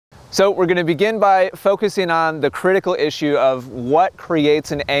So we're going to begin by focusing on the critical issue of what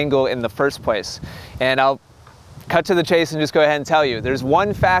creates an angle in the first place. And I'll cut to the chase and just go ahead and tell you, there's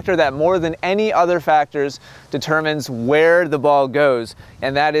one factor that more than any other factors determines where the ball goes,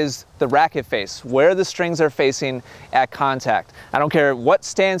 and that is the racket face, where the strings are facing at contact. I don't care what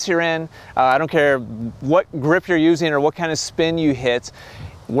stance you're in, I don't care what grip you're using or what kind of spin you hit,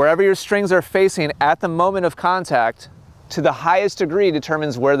 wherever your strings are facing at the moment of contact, to the highest degree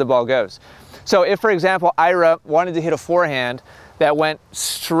determines where the ball goes. So if, for example, Ira wanted to hit a forehand that went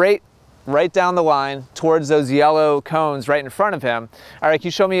straight right down the line towards those yellow cones right in front of him, all right, can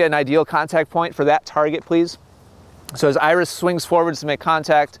you show me an ideal contact point for that target, please? So as Ira swings forwards to make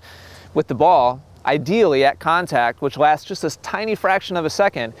contact with the ball, ideally at contact, which lasts just a tiny fraction of a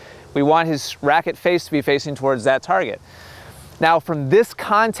second, we want his racket face to be facing towards that target. Now from this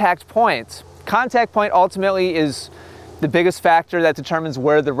contact point ultimately is the biggest factor that determines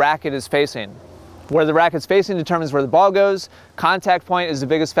where the racket is facing. Where the racket's facing determines where the ball goes. Contact point is the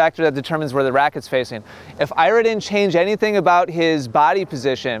biggest factor that determines where the racket's facing. If Ira didn't change anything about his body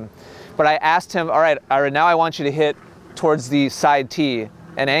position, but I asked him, all right, Ira, now I want you to hit towards the side tee,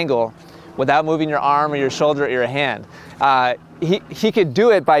 an angle, without moving your arm or your shoulder or your hand. He could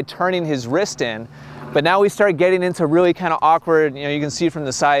do it by turning his wrist in, but now we start getting into really kind of awkward, you can see from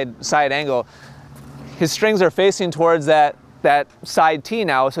the side angle, his strings are facing towards that side tee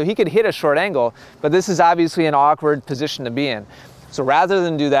now, so he could hit a short angle, but this is obviously an awkward position to be in. So rather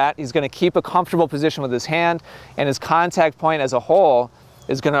than do that, he's going to keep a comfortable position with his hand, and his contact point as a whole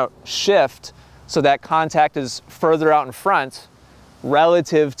is going to shift so that contact is further out in front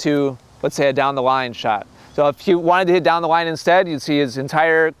relative to, let's say, a down the line shot. So if you wanted to hit down the line instead, you'd see his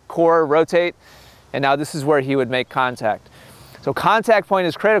entire core rotate, and now this is where he would make contact. So contact point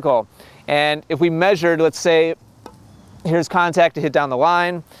is critical. And if we measured, let's say, here's contact to hit down the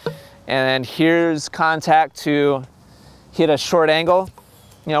line, and here's contact to hit a short angle,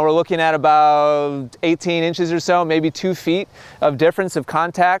 we're looking at about 18 inches or so, maybe 2 feet of difference of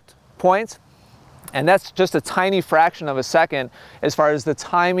contact points. And that's just a tiny fraction of a second as far as the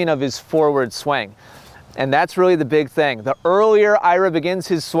timing of his forward swing. And that's really the big thing. The earlier Ira begins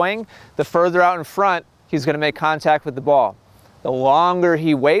his swing, the further out in front he's going to make contact with the ball. The longer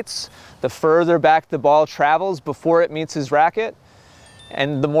he waits, the further back the ball travels before it meets his racket,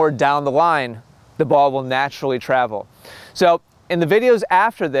 and the more down the line the ball will naturally travel. So in the videos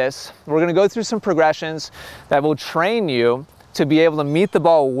after this, we're going to go through some progressions that will train you to be able to meet the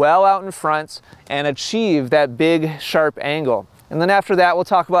ball well out in front and achieve that big, sharp angle. And then after that, we'll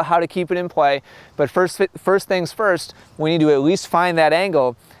talk about how to keep it in play. But first things first, we need to at least find that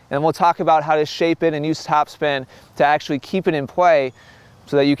angle, and we'll talk about how to shape it and use topspin to actually keep it in play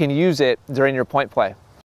so that you can use it during your point play.